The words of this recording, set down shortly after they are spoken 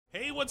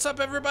Hey, what's up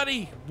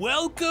everybody?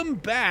 Welcome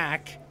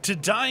back to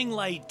Dying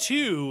Light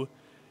 2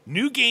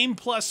 New Game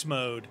Plus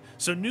mode.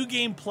 So New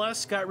Game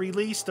Plus got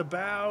released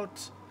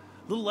about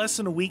a little less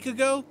than a week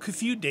ago, a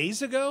few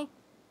days ago.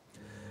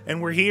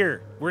 And we're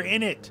here, we're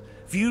in it.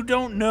 If you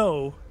don't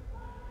know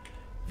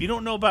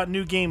about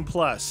New Game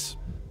Plus,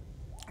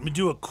 I'm gonna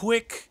do a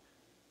quick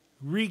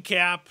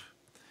recap.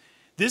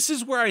 This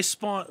is where I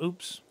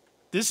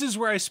This is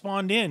where I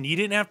spawned in. You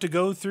didn't have to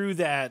go through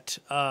that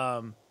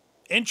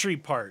entry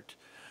part.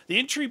 The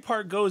entry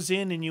part goes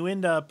in and you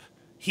end up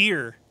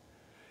here.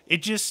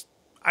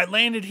 I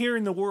landed here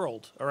in the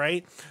world, all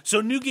right? So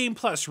New Game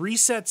Plus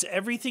resets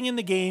everything in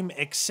the game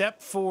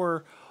except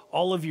for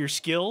all of your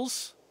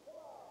skills.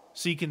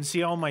 So you can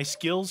see all my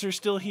skills are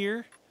still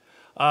here.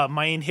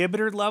 My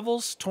inhibitor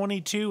levels,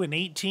 22 and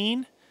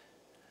 18.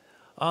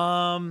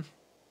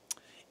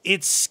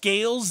 It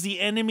scales the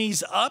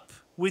enemies up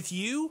with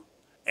you,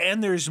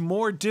 and there's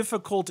more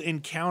difficult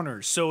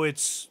encounters. So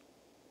it's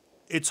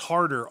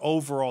harder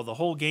overall. The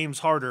whole game's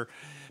harder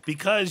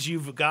because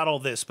you've got all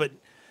this. But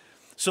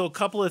so a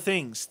couple of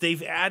things.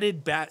 They've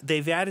added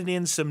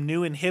in some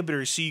new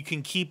inhibitors so you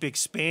can keep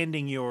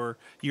expanding your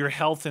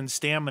health and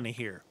stamina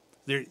here.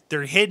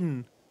 They're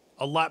hidden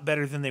a lot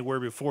better than they were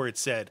before, it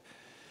said.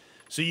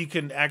 So you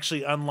can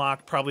actually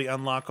probably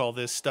unlock all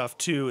this stuff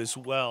too as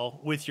well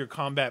with your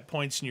combat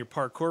points and your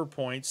parkour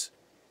points.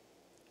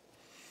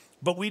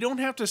 But we don't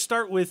have to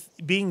start with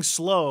being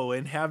slow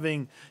and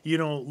having,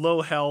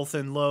 low health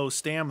and low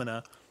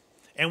stamina.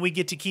 And we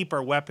get to keep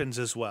our weapons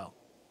as well.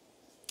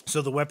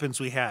 So the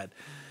weapons we had.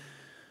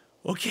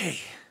 Okay,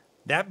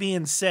 that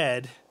being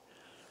said,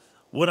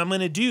 what I'm going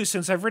to do,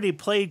 since I've already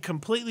played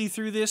completely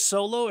through this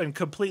solo and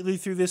completely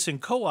through this in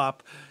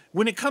co-op,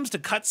 when it comes to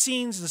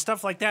cutscenes and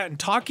stuff like that and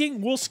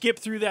talking, we'll skip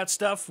through that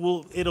stuff.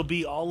 It'll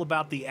be all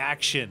about the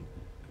action.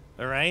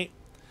 All right?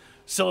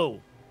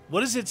 So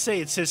what does it say?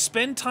 It says,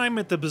 spend time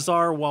at the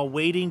bazaar while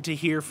waiting to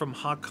hear from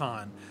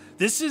Hakan.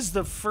 This is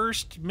the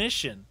first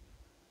mission.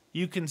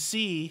 You can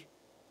see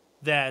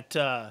that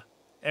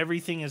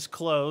everything is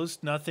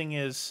closed. Nothing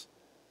is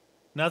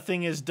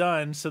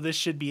done, so this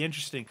should be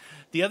interesting.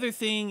 The other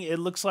thing, it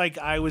looks like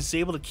I was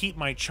able to keep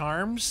my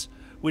charms,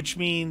 which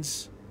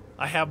means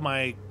I have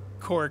my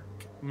cork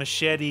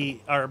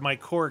machete, or my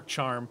cork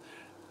charm.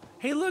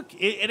 Hey, look,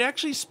 it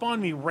actually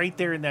spawned me right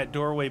there in that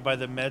doorway by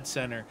the med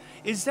center.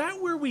 Is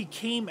that where we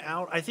came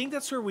out? I think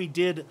that's where we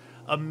did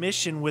a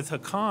mission with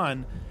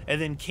Hakan and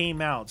then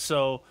came out.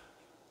 So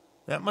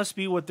that must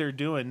be what they're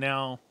doing.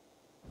 Now,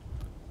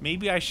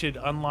 maybe I should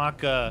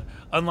unlock a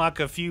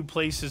few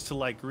places to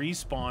like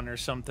respawn or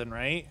something,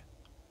 right?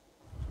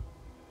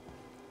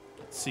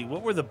 Let's see,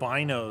 what were the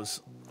binos?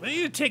 I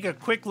need to take a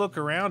quick look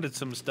around at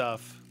some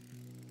stuff.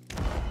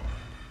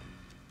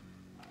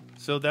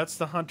 So that's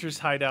the hunter's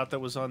hideout that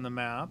was on the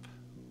map.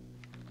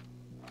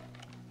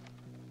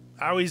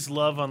 I always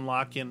love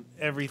unlocking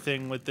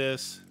everything with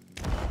this.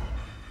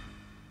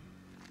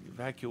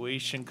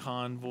 Evacuation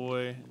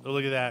convoy. Oh,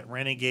 look at that.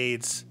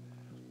 Renegades.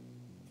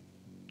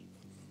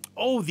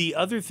 Oh, the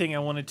other thing I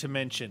wanted to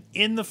mention.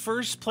 In the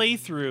first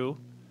playthrough,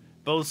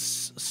 both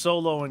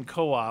solo and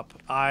co-op,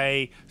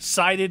 I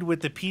sided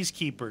with the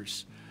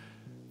Peacekeepers.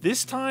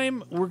 This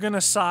time, we're going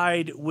to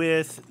side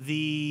with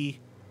the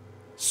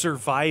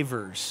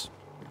survivors.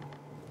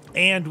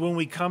 And when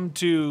we come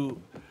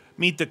to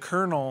meet the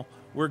Colonel,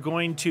 we're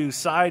going to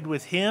side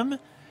with him,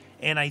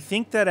 and I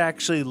think that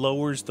actually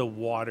lowers the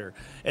water.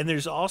 And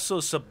there's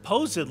also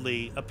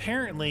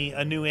apparently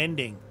a new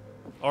ending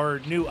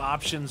or new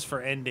options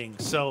for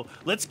endings. So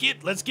let's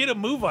get a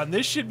move on.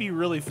 This should be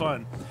really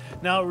fun.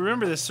 Now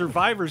remember, the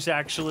survivors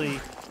actually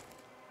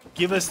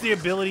give us the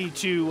ability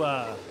to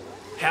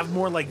have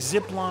more like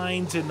zip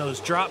lines and those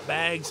drop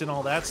bags and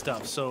all that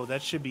stuff. So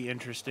that should be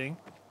interesting.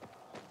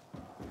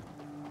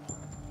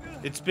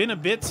 It's been a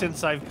bit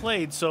since I've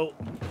played, so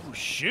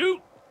shoot.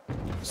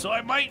 So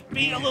I might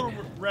be a little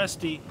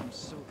rusty. I'm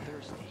so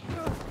thirsty.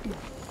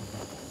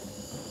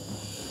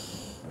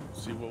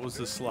 Let's see, what was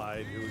the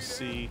slide? It was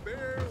C.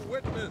 Bear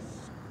witness,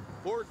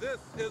 for this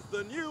is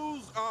the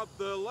news of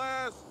the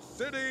last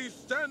city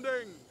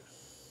standing.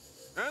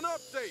 An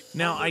update.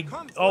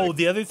 Now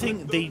the other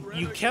thing,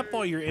 you kept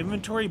all your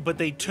inventory, but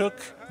they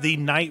took the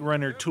Night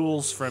Runner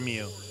tools from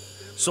you.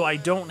 So I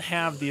don't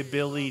have the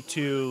ability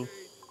to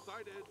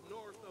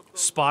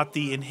spot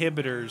the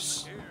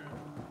inhibitors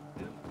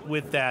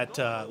with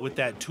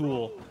that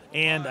tool,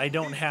 and I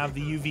don't have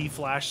the UV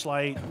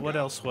flashlight. What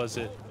else was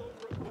it?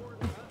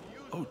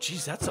 Oh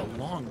geez, that's a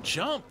long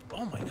jump.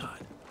 Oh my god.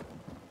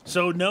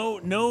 So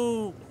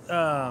no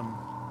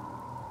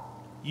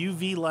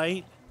UV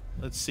light.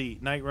 Let's see,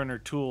 Night Runner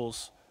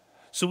tools.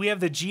 So we have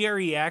the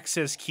GRE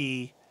access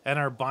key and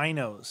our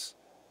binos.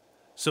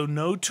 So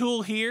no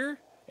tool here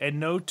and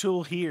no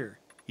tool here.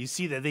 You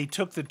see that they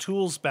took the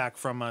tools back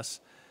from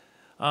us.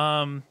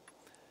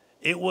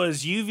 It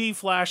was UV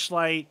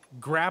flashlight,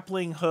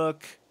 grappling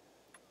hook,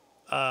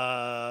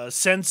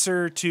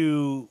 sensor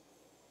to...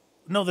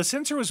 No, the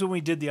sensor was when we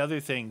did the other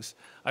things.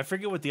 I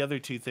forget what the other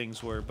two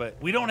things were,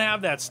 but we don't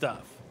have that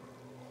stuff.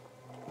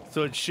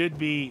 So it should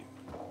be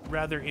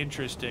rather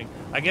interesting.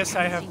 I guess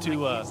I have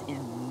to in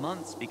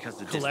months because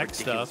of this collect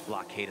ridiculous stuff.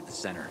 blockade at the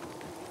center.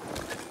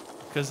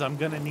 Because I'm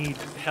gonna need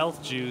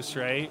health juice,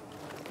 right?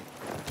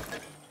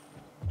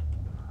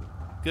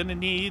 Gonna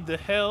need the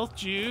health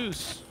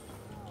juice.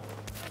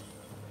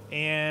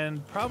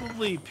 And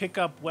probably pick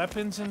up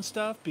weapons and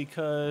stuff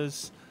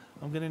because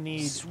I'm gonna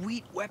need...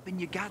 Sweet weapon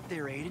you got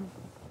there, Aiden.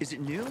 Is it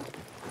new?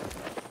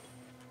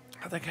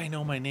 How'd that guy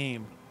know my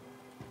name?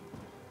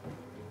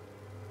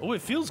 Oh,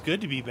 it feels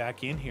good to be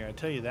back in here. I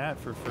tell you that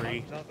for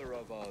free. Another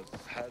of us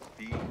has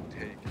been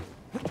taken.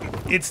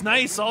 It's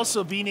nice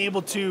also being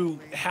able to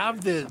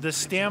have the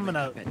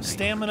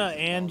stamina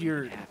and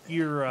your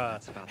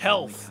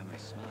health,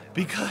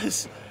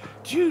 because,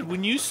 dude,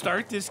 when you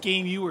start this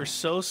game, you were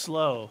so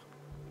slow.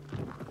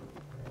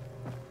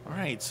 All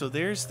right, so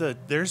there's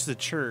the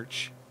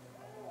church.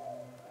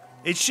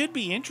 It should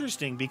be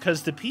interesting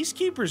because the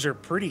peacekeepers are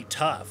pretty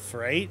tough,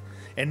 right?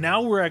 And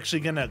now we're actually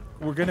gonna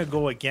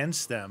go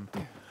against them.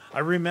 I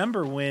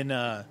remember when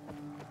I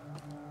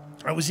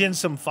was in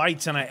some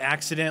fights and I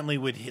accidentally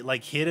would hit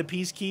a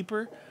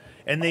peacekeeper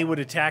and they would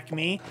attack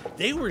me.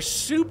 They were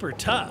super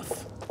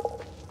tough.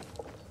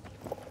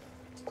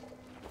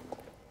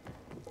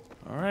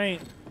 All right,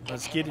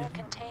 let's get it.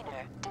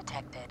 Container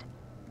detected.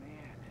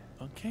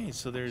 Okay,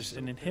 so there's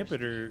an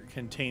inhibitor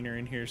container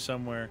in here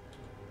somewhere.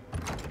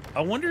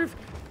 I wonder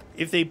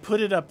if they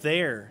put it up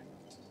there.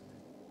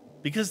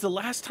 Because the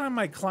last time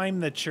I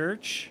climbed the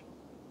church...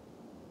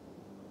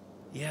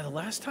 Yeah, the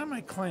last time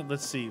I climbed...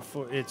 Let's see.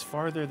 It's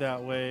farther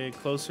that way,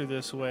 closer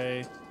this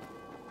way.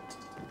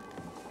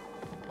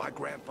 My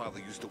grandfather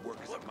used to work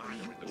as a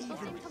miner in the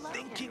quarry.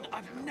 Thinking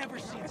I've never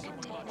seen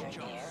someone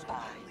Container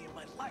nearby. in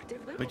my life.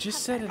 But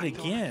just said it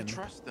again.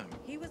 Trust them.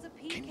 He was a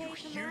PK Can you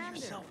hear commander.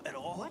 yourself at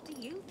all? What do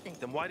you think?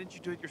 Then why didn't you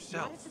do it What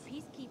yourself? if the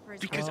peacekeepers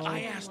Because are I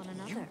fighting asked one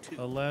you another?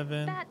 to.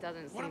 11, That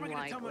doesn't What am I seem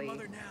gonna tell my likely.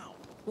 mother now?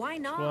 Why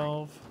not?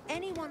 12.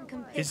 Anyone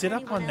can pick Is it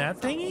up anyone on that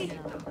else up.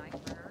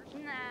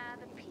 thingy? Nah,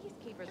 the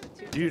peacekeepers are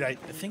too. Dude, I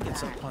think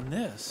it's up on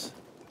this.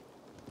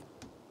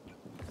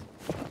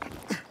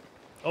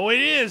 Oh,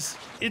 it is!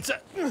 It's a...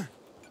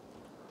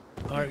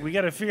 Alright, we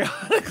gotta figure out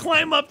how to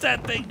climb up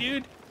that thing,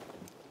 dude.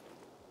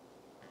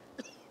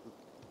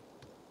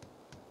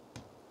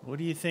 What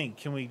do you think?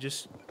 Can we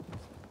just...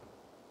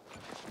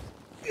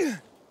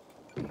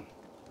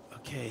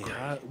 Okay,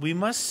 we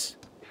must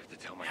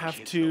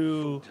have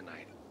to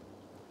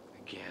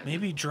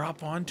maybe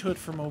drop onto it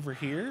from over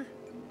here?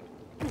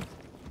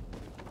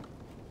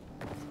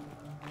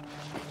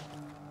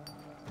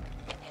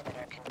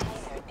 Inhibitor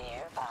container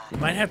nearby.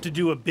 Might have to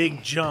do a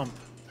big jump.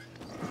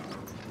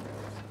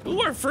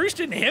 Ooh, our first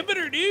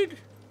inhibitor, dude!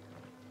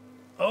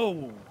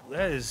 Oh,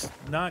 that is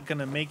not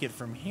gonna make it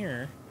from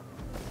here.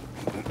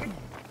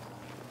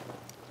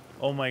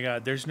 Oh my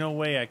god, there's no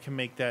way I can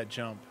make that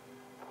jump.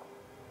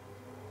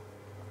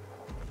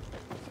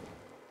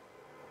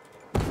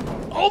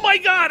 Oh my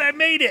god, I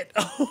made it!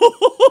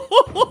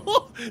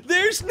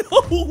 There's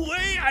no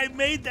way I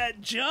made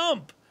that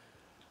jump!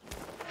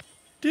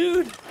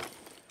 Dude,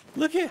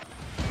 look at...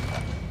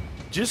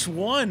 Just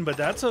one, but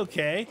that's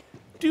okay.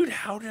 Dude,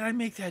 how did I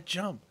make that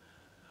jump?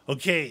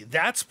 Okay,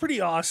 that's pretty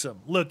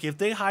awesome. Look, if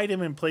they hide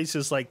him in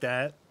places like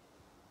that,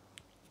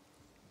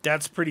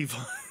 that's pretty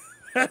fun.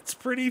 That's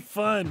pretty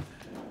fun.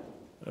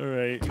 All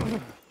right.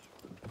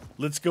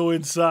 Let's go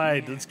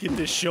inside. Let's get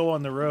this show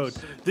on the road.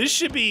 This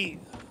should be...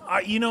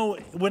 you know,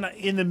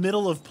 in the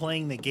middle of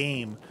playing the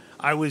game,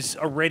 I was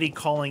already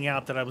calling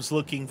out that I was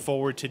looking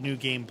forward to New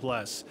Game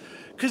Plus.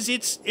 Because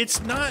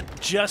it's not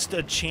just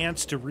a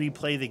chance to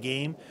replay the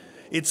game.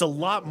 It's a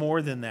lot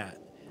more than that.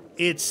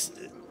 It's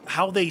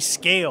how they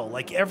scale.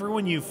 Like,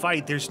 everyone you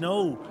fight, there's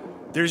no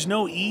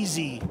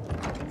easy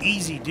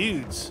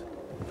dudes.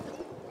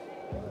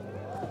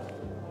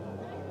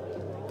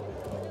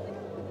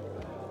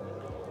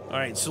 All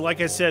right, so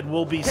like I said,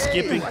 we'll be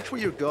skipping. Watch where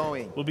you're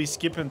going. We'll be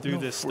skipping through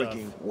this stuff.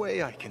 Frigging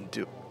way I can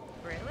do.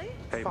 Really?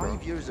 Hey, bro.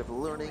 5 years of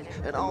learning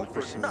and all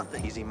for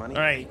nothing. Easy money.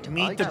 All right,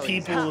 meet the I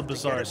people have of to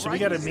Bazaar. get it So we right,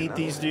 got to you meet know?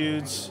 these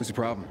dudes. What's the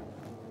problem?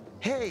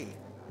 Hey,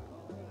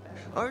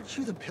 aren't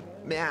you the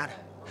man?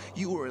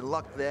 You were in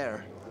luck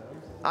there.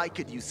 I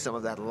could use some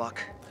of that luck.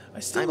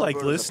 I still I'm a like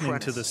bird's listening to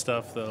apprentice. the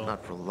stuff, though.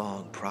 Not for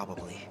long,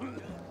 probably.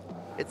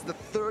 It's the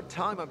third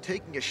time I'm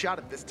taking a shot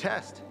at this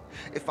test.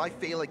 If I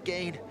fail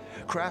again,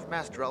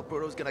 Craftmaster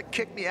Alberto's gonna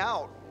kick me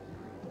out.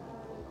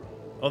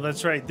 Oh,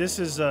 that's right. This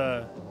is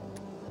the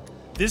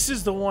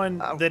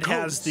one Our that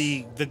has goats.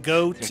 the They're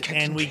goat, kept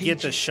and in we get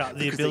the cages shot, the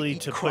because they ability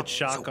eat to crop. put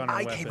shock So on our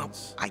I came up-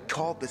 weapons. I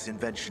called this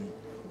invention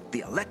the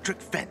electric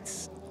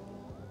fence.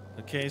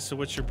 Okay, so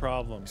what's your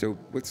problem? So,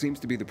 what seems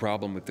to be the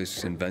problem with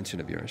this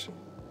invention of yours?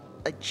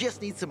 I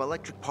just need some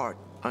electric part.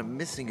 I'm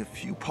missing a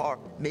few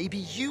parts. Maybe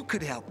you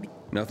could help me.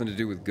 Nothing to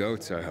do with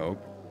goats, I hope.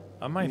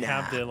 I might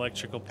have Nah. the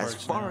electrical parts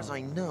As far now. as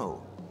I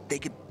know, they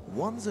could.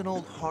 One's an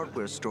old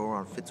hardware store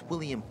on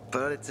Fitzwilliam,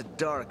 but it's a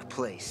dark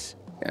place.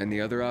 And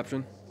the other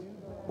option?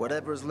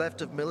 Whatever's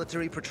left of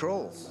military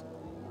patrols.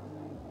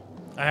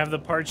 I have the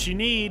parts you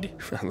need.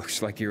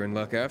 Looks like you're in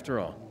luck after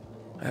all.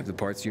 I have the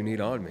parts you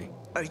need on me.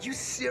 Are you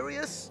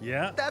serious?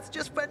 Yeah. That's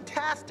just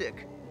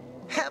fantastic.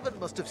 Heaven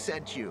must have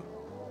sent you.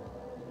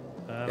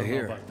 I don't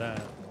Here. know about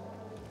that.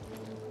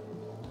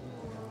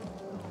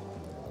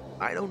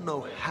 I don't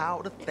know how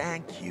to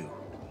thank you.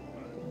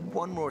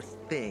 One more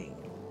thing.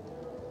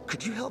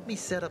 Could you help me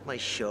set up my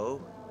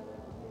show?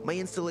 My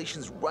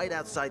installation's right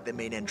outside the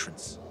main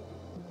entrance.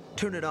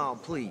 Turn it on,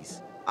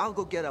 please. I'll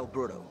go get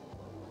Alberto.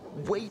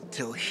 Wait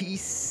till he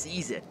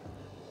sees it.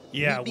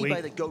 Yeah, Meet me wait.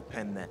 by the goat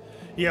pen then.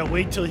 Yeah,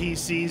 wait till he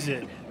sees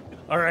it.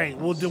 All right,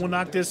 we'll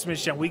knock this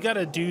mission out. We got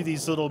to do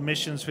these little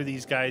missions for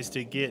these guys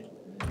to get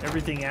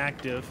everything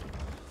active.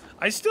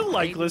 I still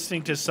like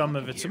listening to some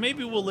of it, so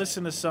maybe we'll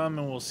listen to some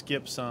and we'll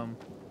skip some.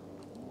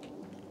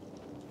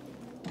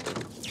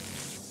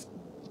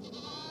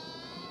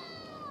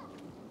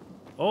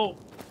 Oh,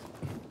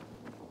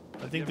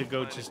 I think the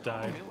goat just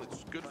died.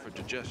 It's good for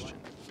digestion.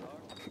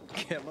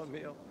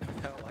 Chamomile?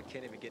 Hell, I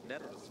can't even get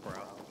net to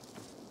sprout.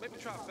 Maybe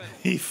try fennel.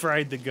 He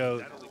fried the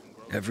goat.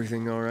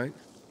 Everything all right?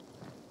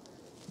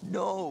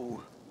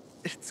 No,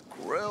 it's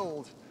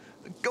grilled.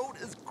 The goat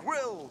is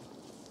grilled.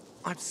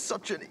 I'm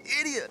such an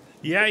idiot.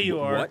 Yeah, you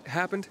are. What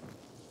happened?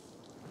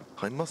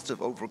 I must have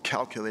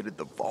overcalculated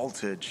the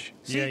voltage.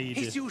 Yeah, you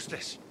He's did.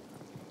 useless.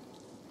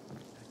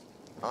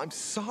 I'm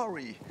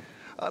sorry.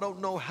 I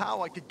don't know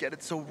how I could get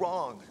it so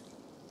wrong.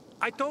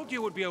 I told you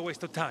it would be a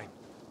waste of time.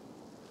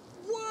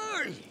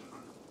 Why?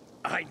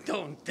 I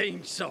don't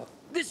think so.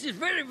 This is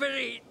very,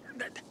 very...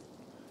 Yeah,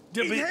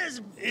 It but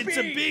has it's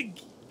a big,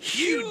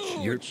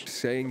 huge. You're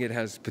saying it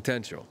has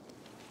potential.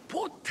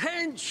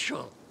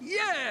 potential.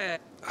 Yeah.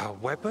 A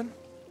weapon?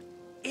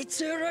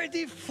 It's a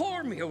ready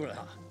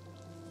formula.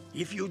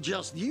 If you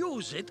just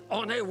use it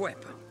on a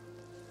weapon,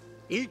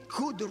 it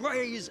could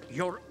raise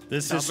your...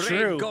 This the is red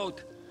true.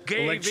 goat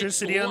gave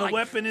Electricity it on a life.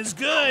 weapon is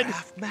good.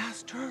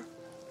 Craftmaster?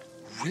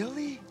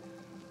 Really?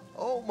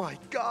 Oh my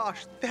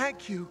gosh,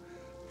 thank you.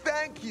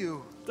 Thank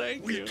you.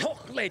 Thank We'll you.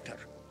 talk later.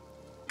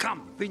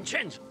 Come,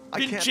 Vincenzo. I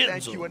can't thank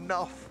Vincenzo. you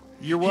enough.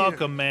 You're Here,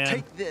 welcome, man.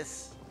 Take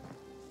this.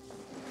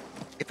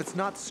 If it's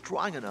not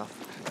strong enough,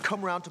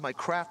 come around to my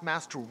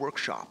Craftmaster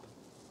workshop.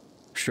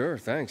 Sure,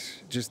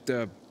 thanks. Just,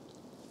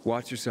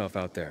 watch yourself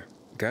out there,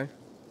 okay?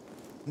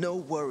 No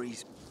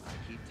worries.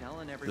 Keep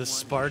telling everyone The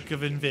spark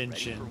of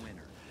invention. ready for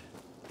winter.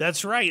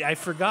 That's right. I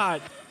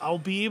forgot. I'll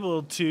be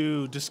able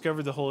to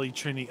discover the Holy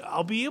Trinity.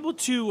 I'll be able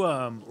to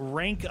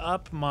rank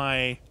up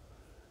my...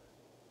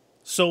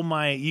 So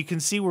you can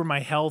see where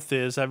my health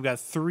is. I've got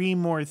 3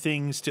 more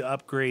things to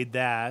upgrade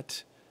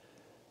that.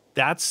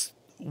 That's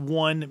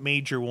one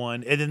major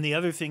one. And then the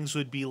other things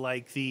would be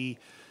like the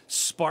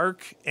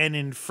Spark and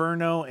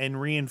Inferno and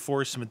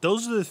Reinforcement.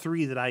 Those are the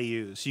 3 that I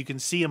use. You can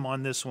see them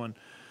on this one.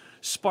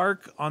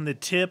 Spark on the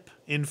tip,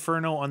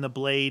 Inferno on the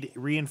blade,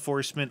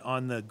 Reinforcement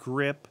on the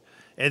grip,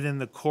 and then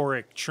the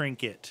Choric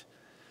trinket.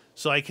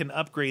 So I can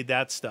upgrade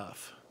that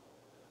stuff.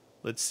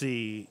 Let's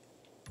see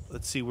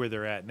where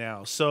they're at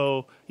now.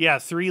 So yeah,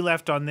 3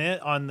 left on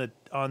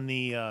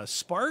the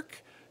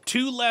Spark,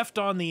 2 left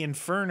on the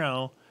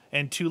Inferno,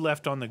 and 2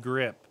 left on the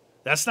grip.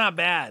 That's not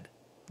bad.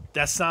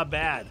 That's not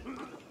bad.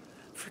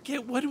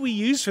 Forget what do we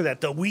use for that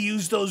though? We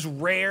use those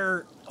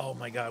rare. Oh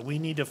my god, we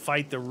need to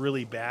fight the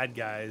really bad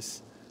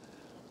guys.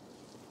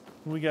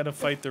 We got to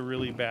fight the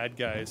really bad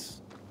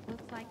guys.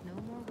 Looks like no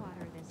more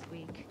water this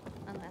week,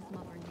 unless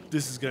Mother Nature.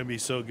 This is gonna be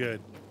so good.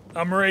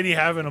 I'm already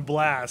having a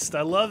blast.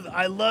 I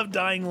love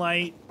Dying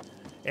Light,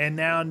 and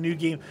now New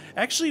Game.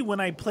 Actually, when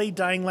I played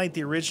Dying Light,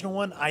 the original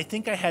one, I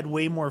think I had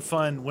way more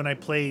fun when I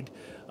played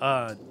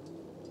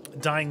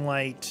Dying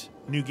Light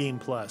New Game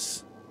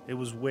Plus. It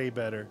was way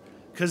better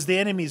because the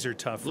enemies are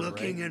tougher.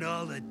 Looking right? at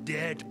all the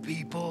dead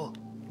people,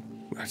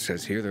 It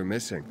says here they're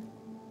missing.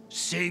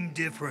 same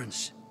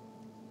difference.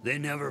 They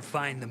never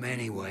find them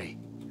anyway.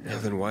 Now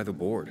then why the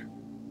board?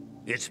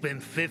 It's been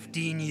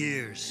 15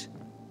 years.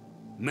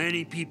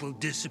 Many people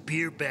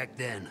disappeared back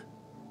then.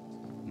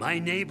 My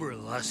neighbor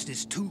lost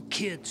his 2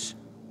 kids.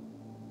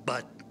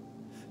 But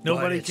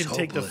Nobody it's can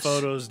take the hopeless,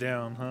 photos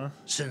down, huh?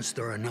 since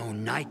there are no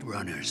night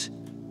runners.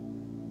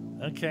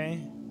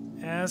 Okay.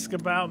 Ask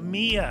about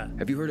Mia.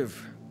 Have you heard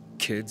of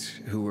kids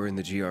who were in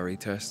the GRE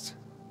tests?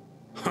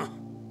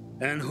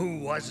 And who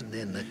wasn't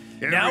in the...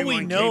 Now we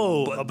Everyone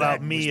know capable of about that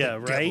was Mia, the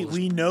right? devil's-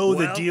 We know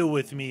the Well, deal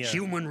with Mia.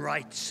 Human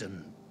rights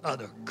and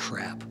other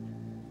crap.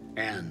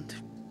 And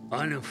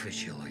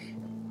unofficially,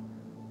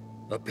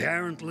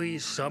 apparently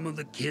some of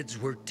the kids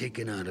were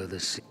taken out of the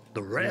city.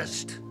 The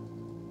rest...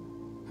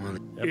 Well,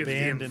 if the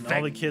Abandoned.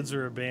 All the kids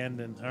are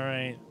abandoned. All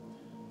right.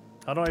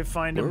 How do I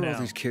find Where them are all now?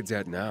 these kids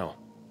at now?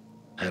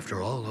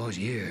 After all those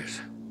years,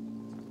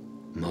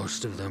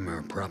 most of them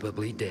are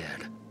probably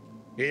dead.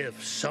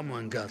 If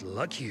someone got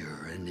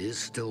luckier and is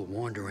still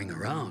wandering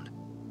around,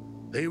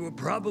 they would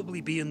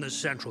probably be in the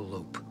Central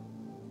Loop.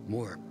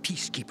 More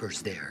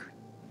peacekeepers there.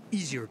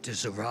 Easier to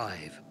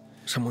survive.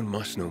 Someone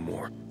must know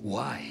more.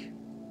 Why?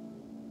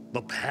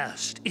 The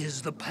past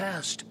is the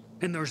past,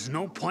 and there's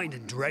no point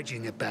in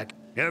dredging it back.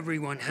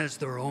 Everyone has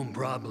their own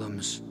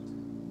problems.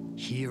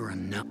 Here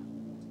and now.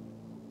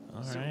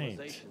 All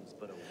right.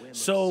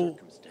 So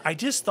I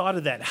just thought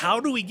of that. How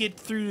do we get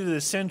through to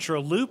the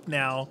central loop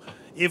now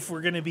if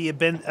we're going to be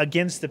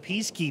against the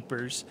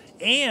Peacekeepers?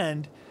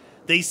 And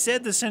they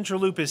said the central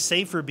loop is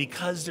safer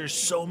because there's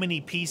so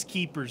many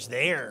Peacekeepers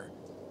there.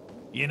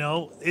 You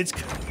know,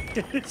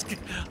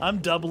 I'm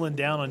doubling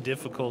down on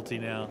difficulty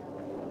now.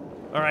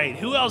 All right,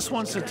 who else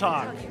wants to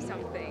talk?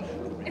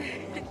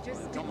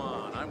 Come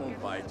on, I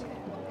won't bite.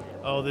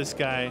 Oh, this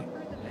guy.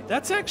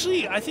 That's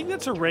actually, I think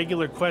that's a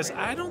regular quest.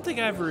 I don't think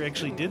I ever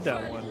actually did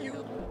that one.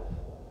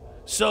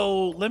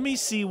 So let me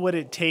see what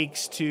it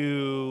takes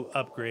to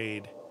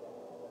upgrade.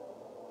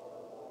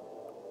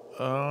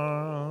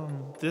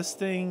 This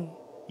thing.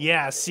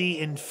 Yeah, see,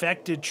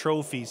 infected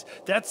trophies.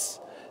 That's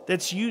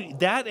you.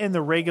 That and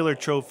the regular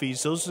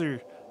trophies. Those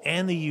are,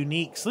 and the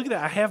uniques. Look at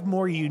that. I have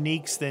more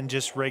uniques than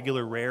just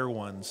regular rare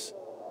ones.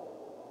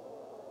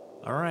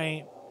 All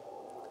right.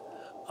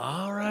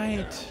 All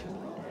right.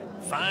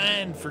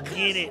 Fine,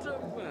 forget it.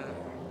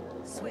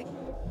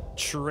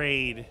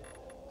 Trade.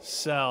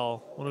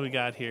 Sell. What do we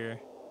got here?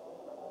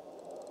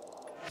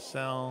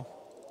 Sell.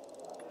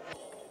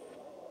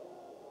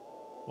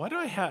 Why do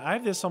I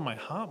have this on my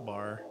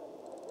hotbar?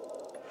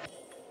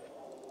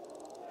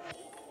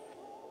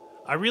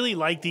 I really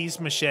like these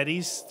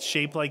machetes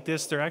shaped like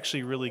this. They're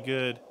actually really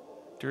good.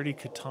 Dirty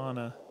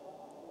katana.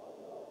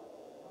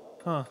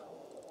 Huh.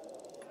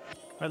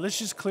 All right, let's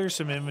just clear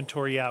some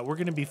inventory out. We're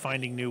going to be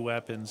finding new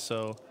weapons,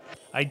 so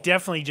I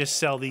definitely just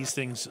sell these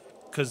things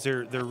because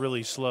they're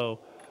really slow.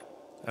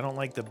 I don't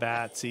like the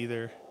bats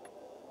either.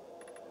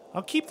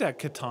 I'll keep that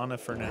katana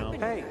for now.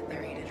 Hey,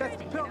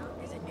 that's Bill.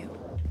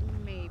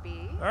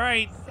 Maybe. All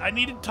right, I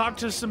need to talk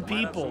to some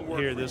people.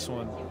 Here, this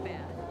one.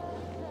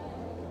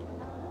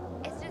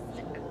 It's just,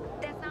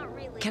 that's not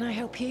really... Can I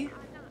help you?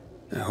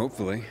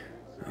 Hopefully.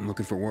 I'm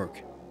looking for work.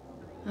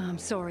 I'm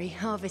sorry,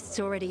 harvest's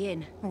already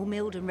in, all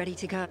milled and ready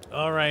to go.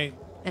 All right.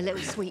 A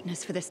little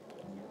sweetness for this.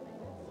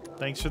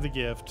 Thanks for the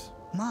gift.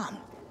 Mum,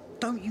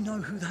 don't you know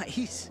who that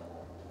is?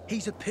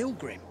 He's a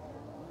pilgrim.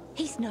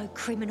 He's no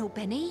criminal,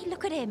 Benny.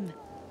 Look at him.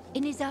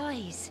 In his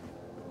eyes.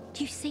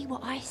 Do you see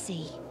what I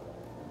see?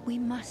 We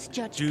must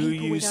judge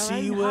people with our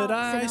own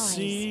hearts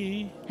and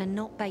eyes, and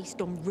not based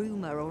on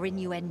rumor or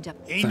innuendo.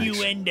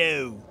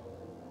 Innuendo.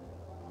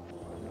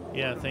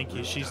 Yeah, thank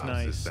you. She's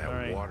nice. That all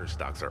right. Water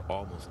stocks are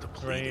almost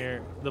depleted. Right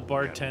here, the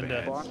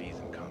bartender.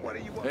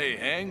 Hey,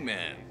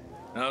 Hangman.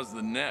 How's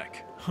the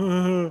neck?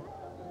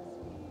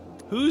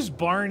 Who's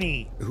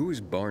Barney?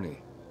 Who's Barney?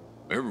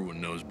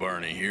 Everyone knows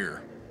Barney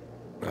here.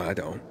 I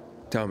don't.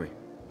 Tell me.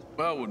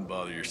 Well, wouldn't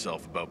bother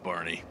yourself about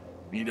Barney.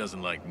 He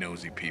doesn't like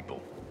nosy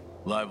people.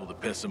 Liable to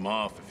piss him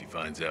off if he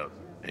finds out.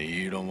 And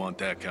you don't want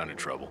that kind of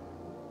trouble.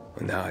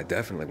 Well, now I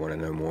definitely want to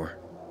know more.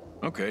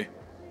 Okay.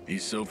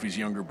 He's Sophie's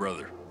younger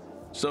brother.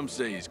 Some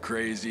say he's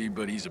crazy,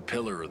 but he's a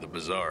pillar of the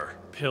bazaar.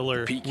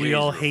 Pillar. The PKs We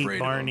all are hate afraid of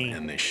Barney. him,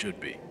 and they should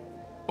be.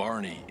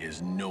 Barney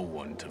is no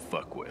one to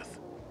fuck with.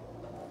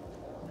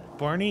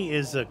 Barney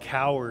is a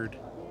coward.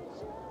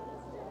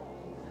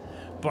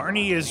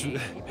 Barney is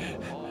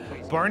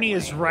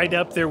right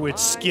up there with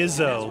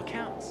Schizo.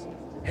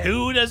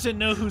 Who doesn't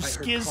know who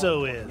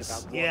Schizo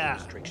is? Yeah.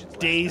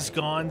 Days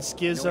Gone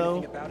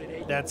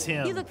Schizo. That's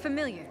him. You look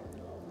familiar.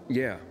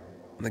 Yeah.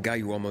 I'm the guy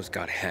who almost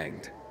got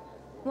hanged.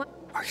 What?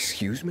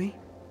 Excuse me?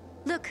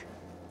 Look,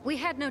 we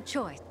had no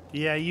choice.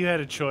 Yeah, you had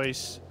a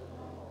choice.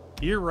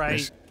 You're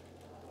right.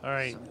 All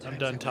right, I'm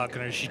done talking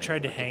to her. She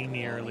tried to hang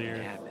me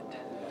earlier.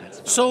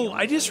 So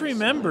I just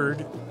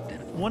remembered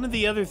one of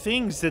the other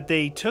things that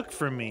they took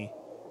from me.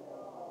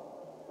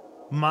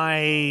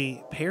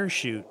 My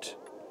parachute.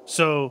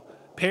 So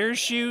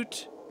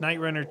parachute, Night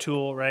Runner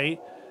tool, right?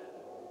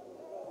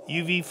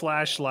 UV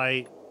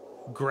flashlight,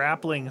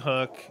 grappling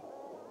hook,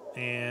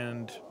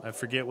 and I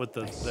forget what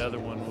the other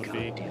one would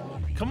be.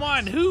 Come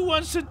on, who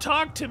wants to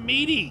talk to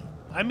Meaty?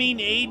 I mean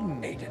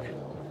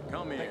Aiden.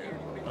 Come here.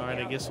 All right,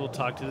 I guess we'll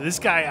talk to this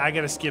guy. I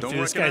gotta skip through.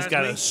 This guy's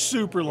got a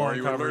super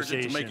long conversation.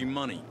 conversation. To making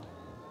money.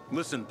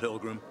 Listen,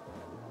 Pilgrim,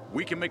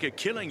 we can make a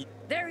killing.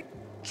 There.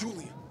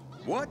 Julia,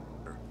 what?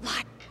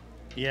 What?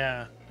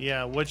 Yeah.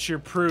 What's your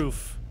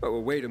proof? Oh,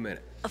 wait a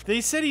minute.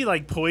 They said he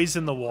like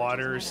poisoned the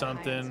water or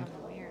something.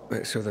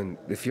 Wait, so then,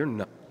 if you're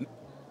not...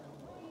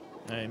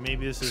 All right,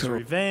 maybe this is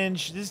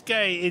revenge. This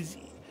guy is...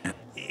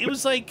 It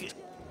was like...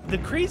 The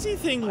crazy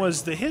thing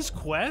was that his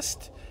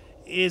quest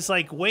is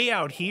like way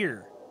out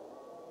here.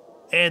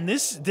 And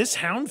this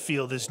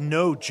Houndfield is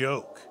no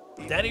joke.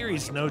 That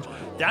area's no joke.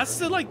 That's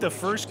the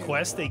first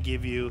quest they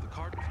give you.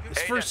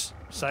 It's first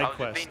side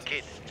quest.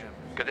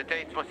 Got a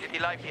taste for city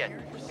life yet?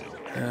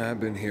 I've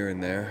been here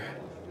and there.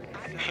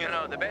 You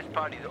know, the best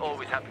parties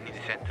always happen in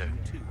the center.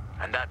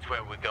 And that's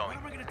where we're going.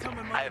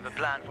 I have a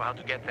plan for how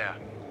to get there.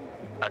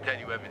 I'll tell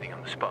you everything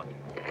on the spot.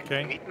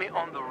 Okay. Meet me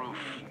on the roof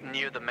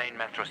near the main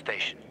metro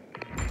station.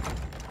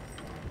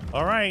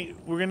 All right,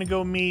 we're gonna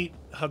go meet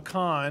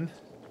Hakan.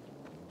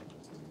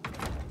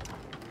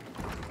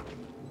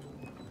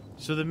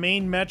 So the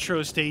main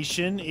metro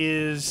station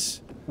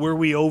is where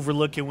we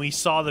overlook and we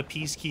saw the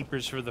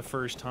Peacekeepers for the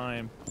first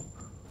time.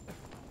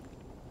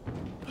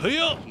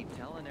 Hey-ya! Keep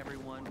telling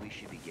everyone we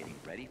should be getting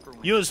ready for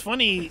You know, it's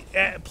funny,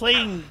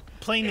 playing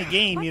the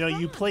game, you know,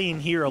 you play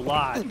in here a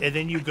lot, and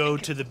then you go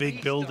to the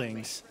big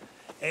buildings.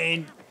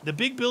 And the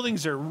big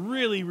buildings are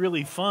really,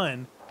 really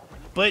fun,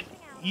 but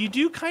you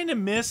do kind of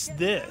miss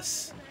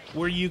this,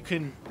 where you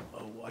can,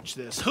 oh, watch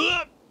this,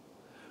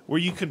 where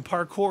you can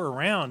parkour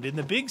around. In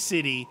the big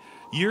city,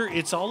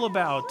 it's all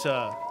about,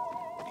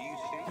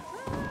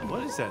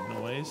 what is that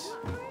noise?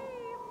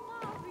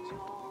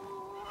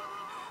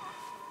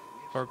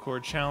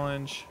 Parkour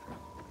challenge.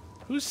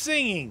 Who's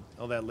singing?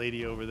 Oh, that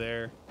lady over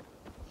there.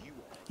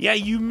 Yeah,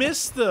 you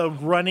miss the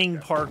running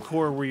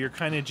parkour where you're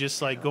kind of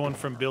just like going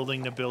from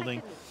building to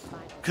building.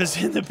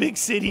 Because in the big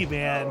city,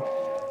 man,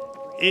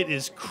 it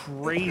is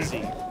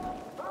crazy.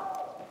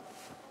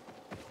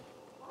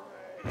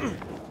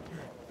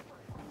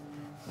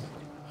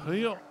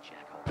 Alright,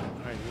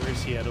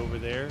 where's he at over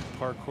there?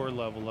 Parkour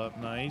level up,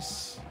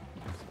 nice.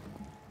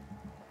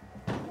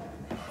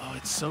 Oh,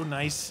 it's so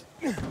nice.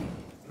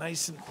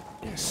 Nice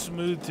and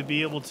smooth to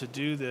be able to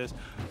do this.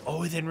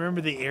 Oh, and then remember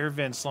the air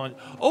vents launch.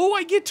 Oh,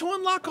 I get to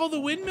unlock all the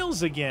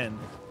windmills again.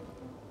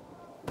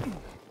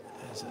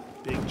 That's a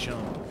big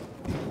jump.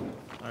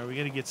 All right, we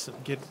gotta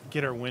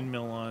get our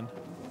windmill on.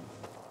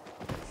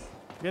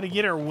 We gotta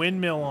get our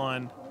windmill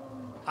on.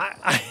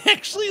 I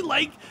actually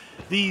like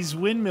these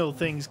windmill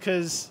things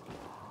because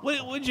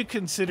what would you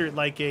consider it,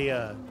 like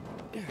a?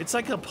 It's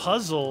like a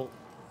puzzle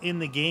in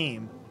the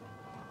game.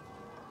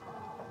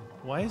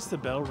 Why is the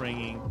bell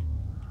ringing?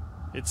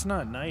 It's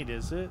not night,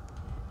 is it?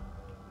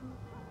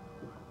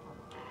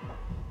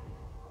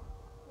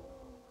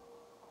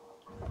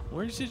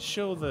 Where does it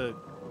show the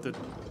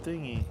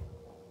thingy?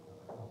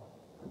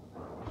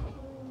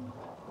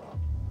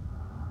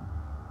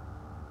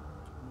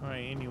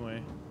 Alright,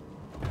 anyway.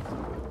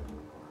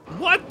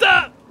 What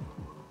the?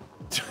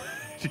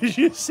 Did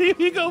you see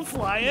me go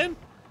flying?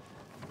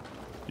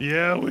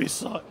 Yeah, we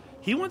saw it.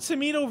 He wants to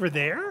meet over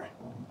there?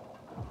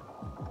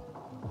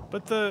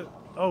 But the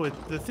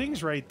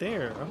thing's right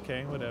there.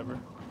 Okay, whatever.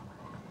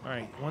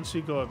 Alright, once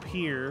we go up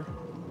here,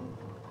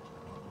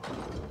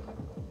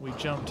 we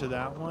jump to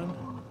that one.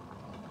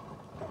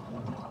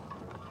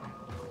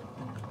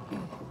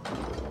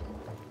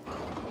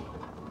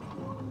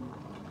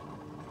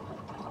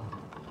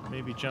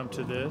 Maybe jump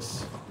to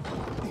this.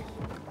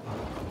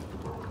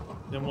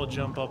 Then we'll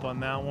jump up on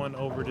that one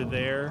over to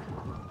there.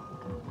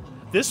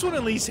 This one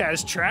at least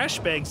has trash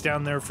bags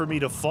down there for me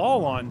to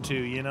fall onto,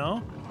 you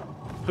know?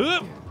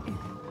 Hoop!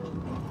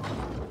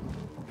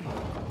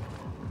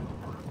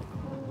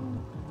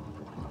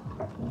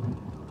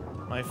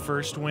 My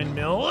first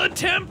windmill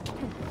attempt!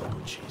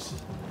 Oh, jeez.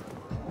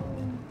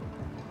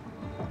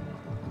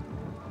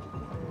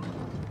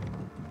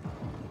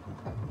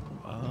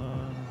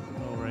 Oh,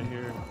 right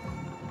here.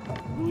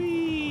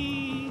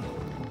 Whee!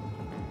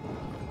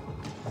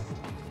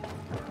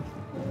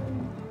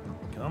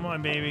 Come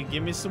on, baby,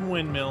 give me some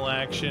windmill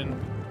action.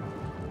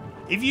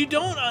 If you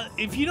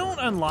don't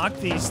unlock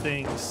these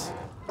things,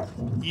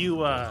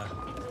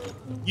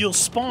 you'll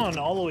spawn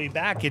all the way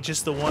back at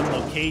just the one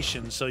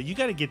location, so you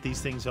got to get these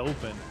things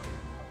open.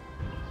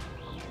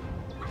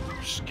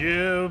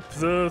 Skip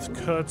the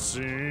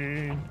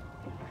cutscene.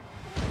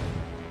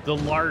 The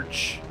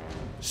larch.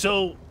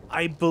 So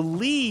I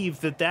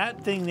believe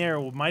that thing there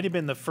might have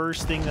been the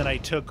first thing that I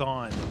took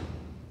on.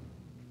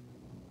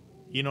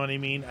 You know what I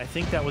mean? I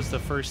think that was the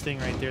first thing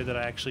right there that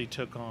I actually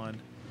took on.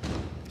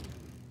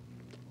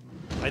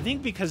 I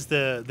think because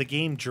the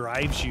game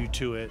drives you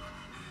to it.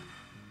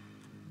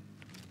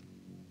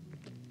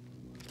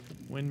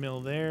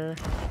 Windmill there.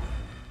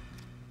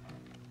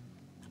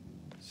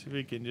 See if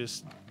we can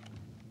just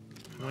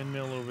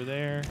windmill over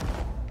there.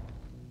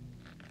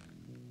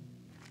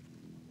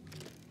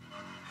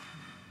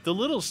 The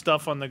little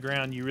stuff on the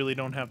ground you really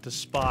don't have to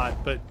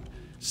spot, but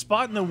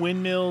spotting the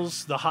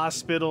windmills, the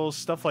hospitals,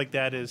 stuff like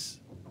that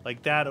is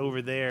like that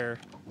over there.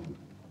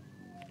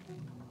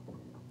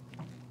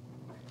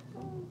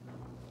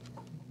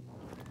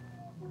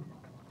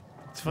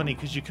 It's funny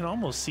because you can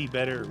almost see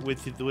better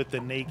with the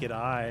naked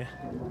eye.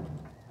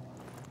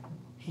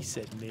 He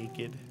said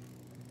naked.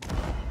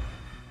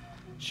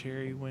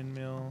 Cherry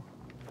windmill.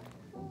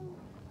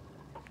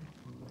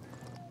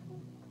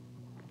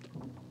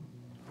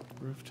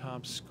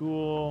 Rooftop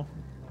school.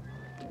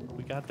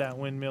 We got that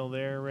windmill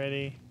there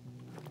ready.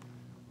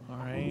 All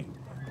right,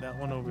 that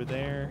one over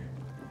there.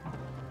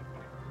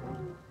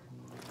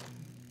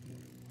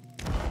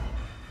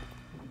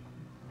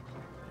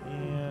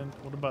 And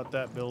what about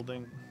that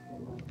building?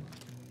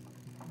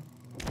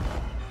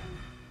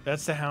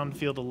 That's the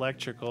Houndfield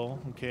Electrical.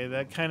 Okay,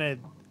 that kind of...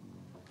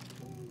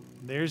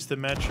 There's the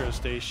metro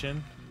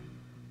station.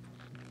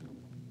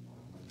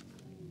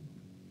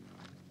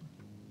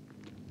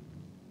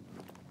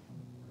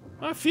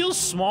 Well, it feels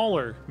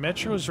smaller.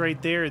 Metro's right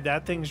there,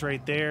 that thing's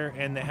right there,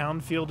 and the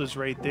Houndfield is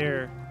right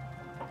there.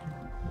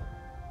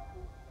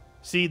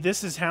 See,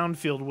 this is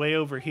Houndfield way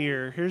over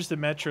here. Here's the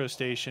metro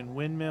station.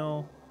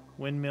 Windmill,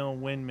 windmill,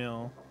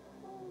 windmill.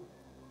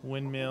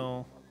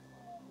 Windmill.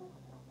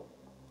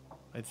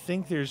 I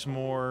think there's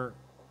more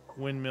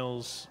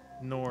windmills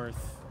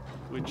north,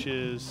 which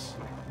is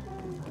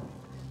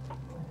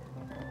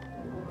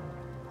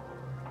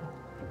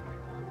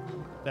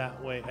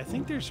that way. I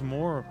think there's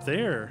more up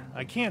there.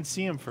 I can't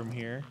see him from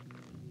here.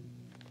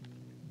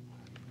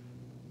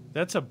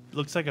 That's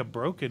looks like a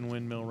broken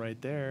windmill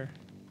right there.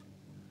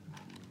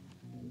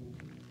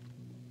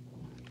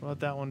 What about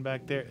that one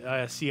back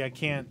there? See, I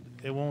can't,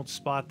 it won't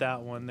spot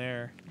that one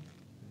there.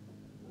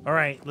 All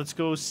right, let's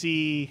go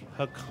see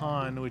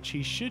Hakan, which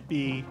he should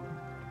be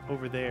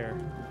over there.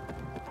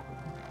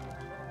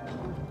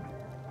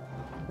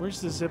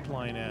 Where's the zip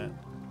line at?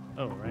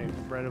 Oh,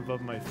 right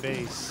above my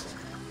face.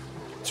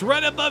 It's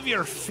right above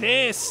your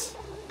face.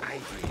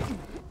 Ivy,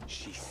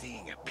 she's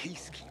seeing a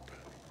peacekeeper.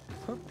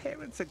 Her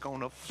parents are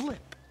gonna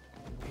flip.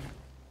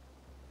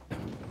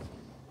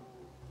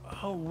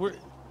 Oh,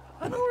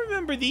 I don't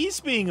remember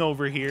these being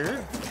over here.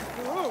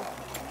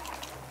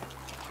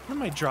 What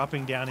am I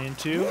dropping down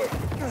into?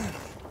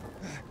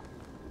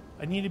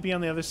 I need to be on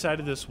the other side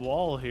of this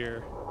wall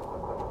here.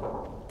 All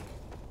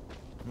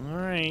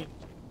right.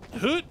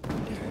 Hoot!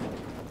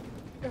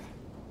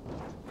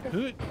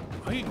 Hoot!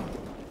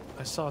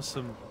 I saw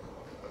some...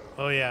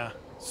 Oh, yeah.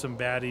 Some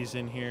baddies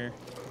in here.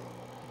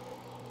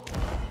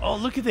 Oh,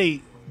 look at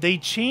they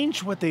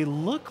changed what they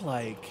look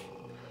like.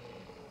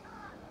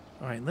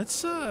 All right,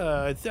 let's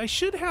I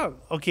should have,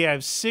 okay, I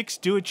have 6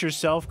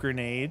 do-it-yourself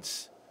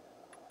grenades.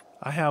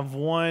 I have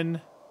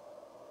 1.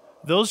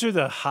 Those are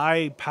the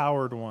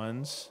high-powered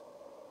ones.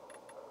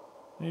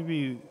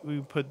 Maybe we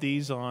put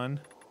these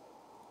on.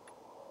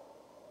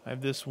 I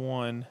have this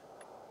one.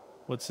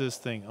 What's this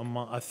thing? A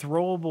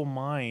throwable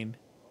mine.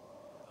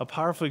 A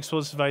powerful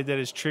explosive device that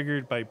is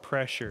triggered by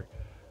pressure.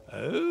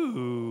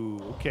 Oh,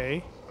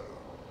 okay.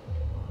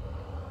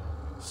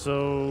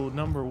 So,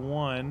 number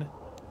 1,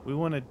 we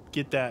want to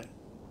get that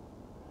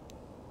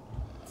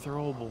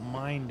throwable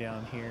mine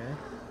down here.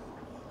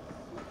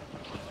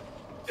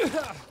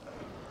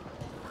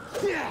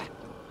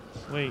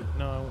 Wait,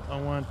 no, I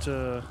want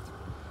to...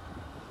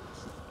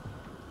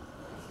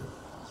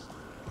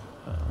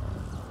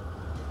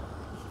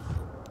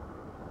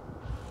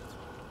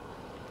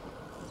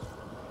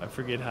 I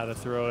forget how to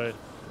throw it.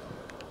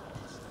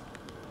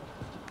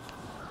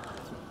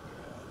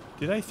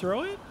 Did I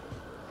throw it?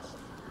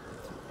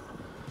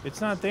 It's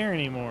not there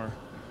anymore.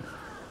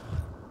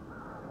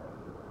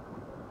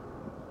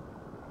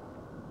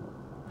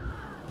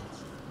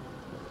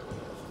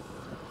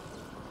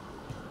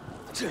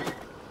 There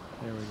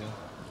we go.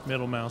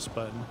 Middle mouse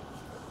button.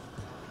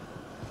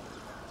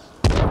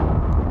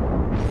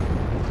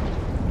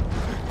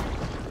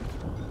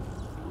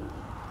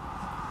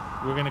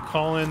 We're gonna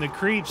call in the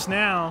creeps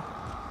now.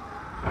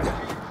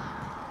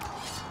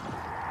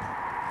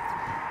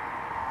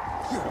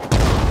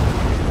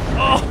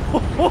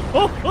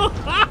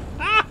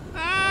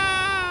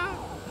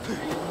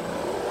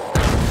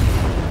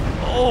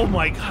 Oh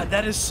my god,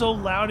 that is so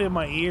loud in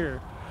my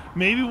ear.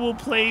 Maybe we'll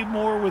play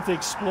more with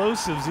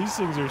explosives. These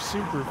things are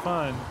super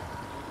fun.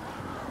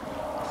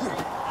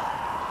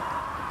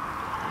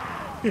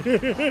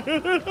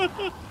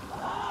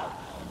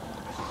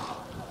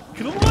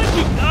 Come on,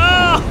 you...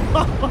 Oh!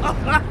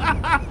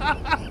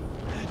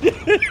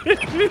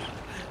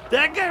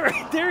 That guy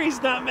right there,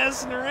 he's not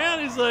messing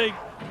around. He's like,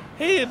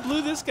 hey, it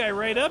blew this guy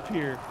right up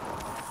here.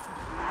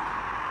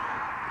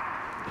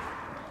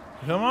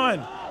 Come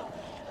on.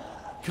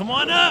 Come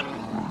on up.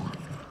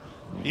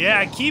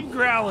 Yeah, keep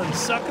growling,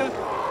 sucker.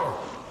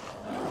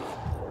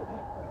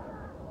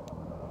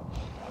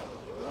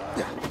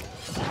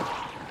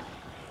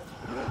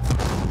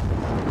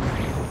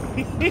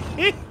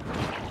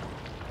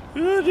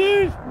 Oh,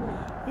 dude.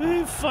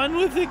 Fun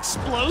with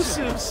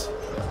explosives.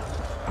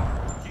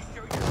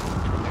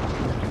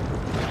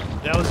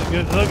 That was a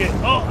good look at.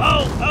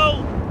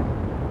 Oh.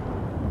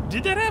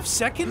 Did that have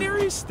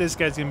secondaries? This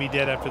guy's gonna be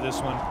dead after this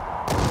one.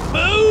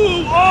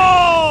 Boom!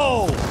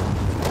 Oh!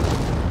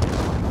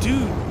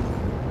 Dude,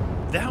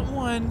 that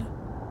one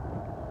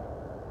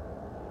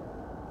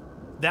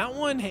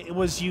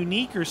was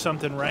unique or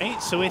something,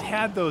 right? So it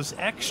had those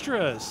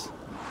extras.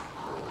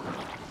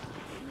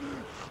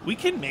 We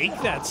can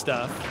make that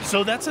stuff.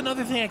 So that's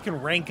another thing I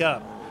can rank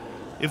up.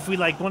 If we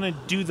like want to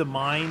do the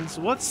mines,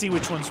 let's see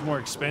which one's more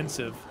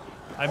expensive.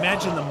 I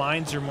imagine the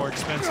mines are more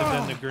expensive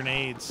than the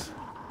grenades.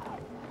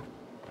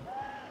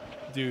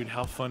 Dude,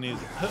 how funny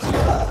is it?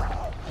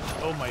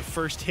 Oh, my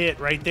first hit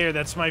right there.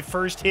 That's my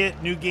first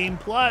hit. New Game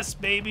Plus,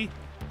 baby.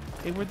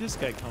 Hey, where'd this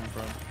guy come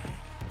from?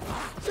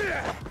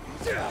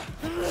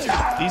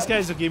 These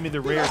guys will give me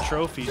the rare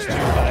trophies, too,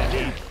 that I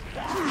need.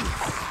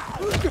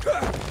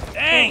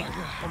 Dang!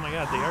 Oh my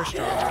god, they are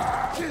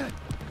stronger.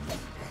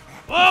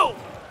 Whoa!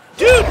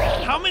 Dude,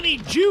 how many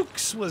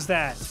jukes was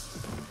that?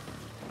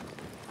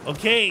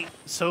 Okay,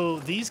 so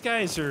these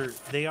guys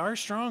they are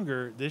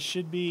stronger. This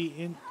should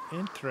be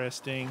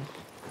interesting.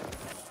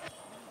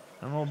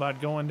 I don't know about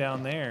going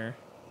down there.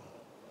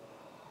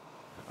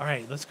 All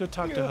right, let's go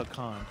talk to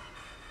Hakan.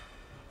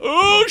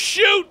 Oh,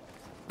 shoot!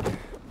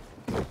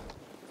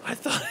 I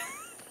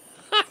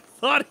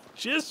thought he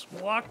just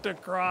walked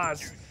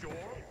across.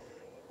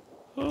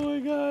 Oh my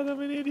god, I'm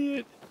an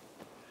idiot.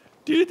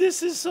 Dude,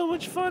 this is so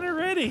much fun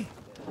already.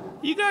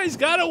 You guys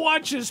gotta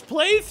watch this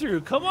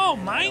playthrough. Come on,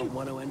 I mine. don't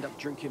want to end up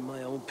drinking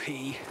my own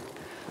pee.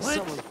 What?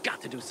 Someone's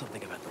got to do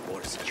something about the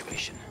water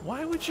situation.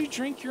 Why would you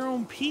drink your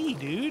own pee,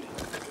 dude?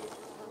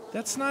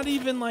 That's not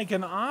even like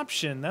an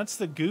option. That's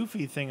the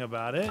goofy thing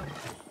about it.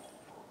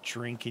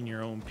 Drinking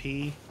your own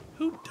pee.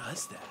 Who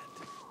does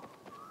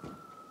that?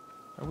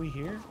 Are we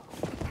here?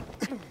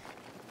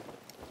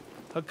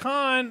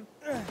 Hakan!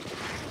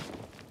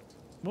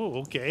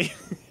 Whoa, okay.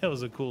 That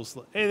was a cool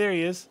Hey, there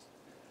he is.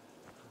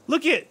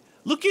 Look at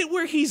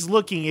where he's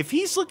looking. If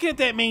he's looking at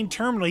that main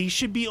terminal, he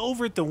should be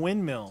over at the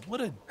windmill.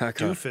 What a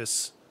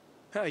doofus.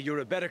 You're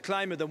a better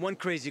climber than one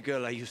crazy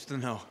girl I used to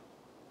know.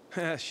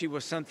 She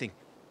was something.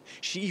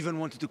 She even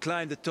wanted to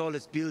climb the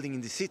tallest building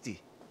in the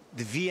city,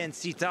 the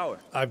VNC Tower.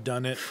 I've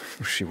done it.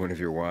 Was she one of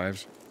your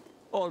wives?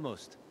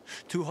 Almost.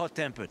 Too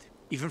hot-tempered,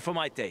 even for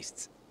my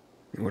tastes.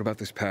 And what about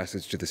this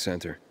passage to the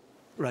center?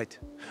 Right.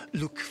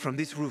 Look, from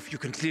this roof, you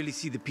can clearly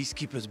see the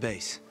Peacekeeper's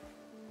base.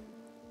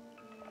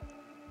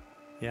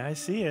 Yeah, I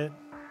see it.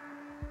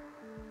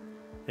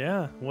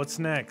 Yeah, what's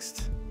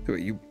next?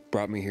 Wait, you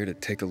brought me here to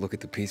take a look at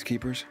the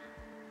Peacekeepers?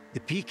 The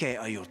PK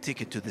are your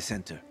ticket to the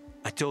center.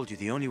 I told you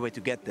the only way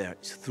to get there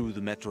is through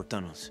the metro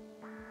tunnels.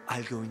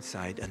 I'll go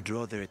inside and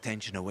draw their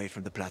attention away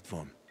from the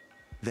platform.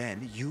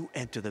 Then you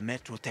enter the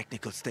metro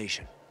technical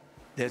station.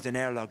 There's an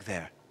airlock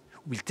there.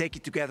 We'll take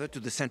it together to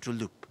the central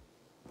loop.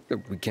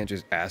 We can't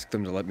just ask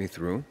them to let me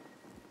through?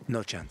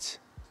 No chance.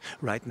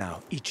 Right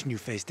now, each new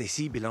face they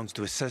see belongs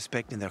to a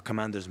suspect in their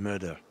commander's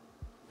murder.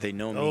 They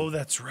know me. Oh,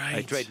 that's right.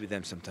 I trade with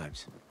them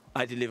sometimes.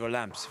 I deliver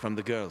lamps from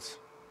the girls,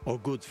 or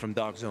goods from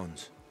dark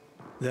zones.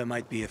 There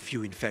might be a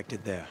few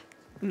infected there.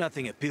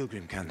 Nothing a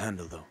pilgrim can't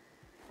handle, though.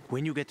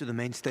 When you get to the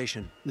main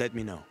station, let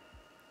me know.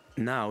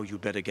 Now you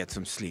better get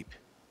some sleep.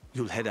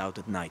 You'll head out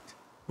at night,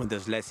 when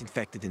there's less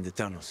infected in the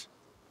tunnels.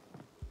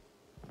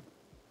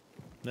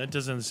 That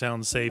doesn't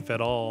sound safe at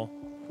all.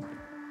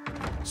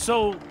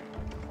 So,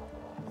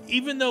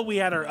 even though we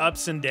had our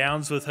ups and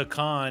downs with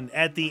Hakan,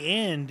 at the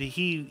end,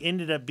 he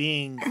ended up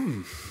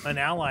being an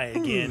ally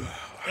again.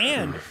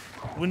 And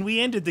when we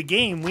ended the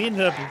game, we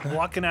ended up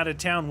walking out of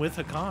town with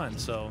Hakan,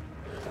 so...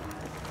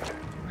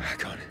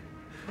 Hakan,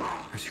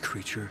 there's a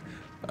creature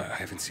I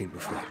haven't seen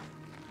before.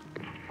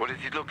 What does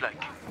it look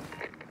like?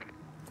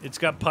 It's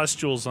got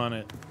pustules on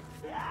it.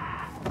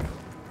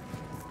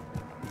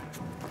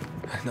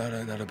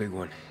 Not a big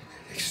one.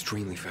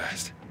 Extremely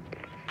fast.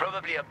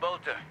 Probably a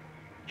bolter.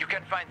 You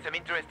can find some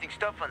interesting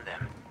stuff on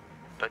them.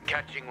 But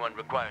catching one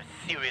requires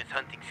serious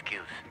hunting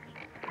skills.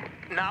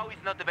 Now is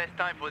not the best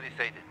time for this,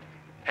 Aiden.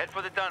 Head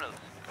for the tunnels.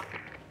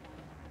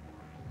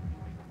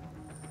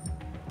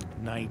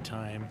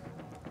 Nighttime.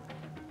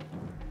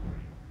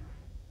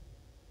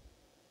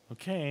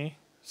 Okay,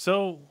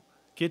 so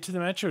get to the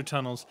metro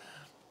tunnels.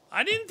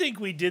 I didn't think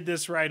we did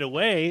this right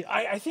away.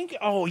 I think,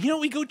 oh, you know,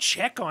 we go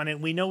check on it.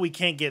 We know we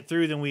can't get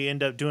through, then we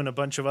end up doing a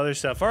bunch of other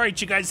stuff. All right,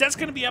 you guys, that's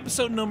going to be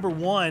episode number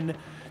 1.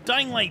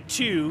 Dying Light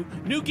 2,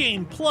 New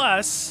Game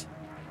Plus.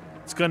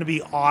 It's going to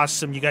be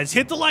awesome. You guys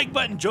hit the like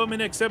button. Join me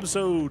next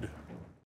episode.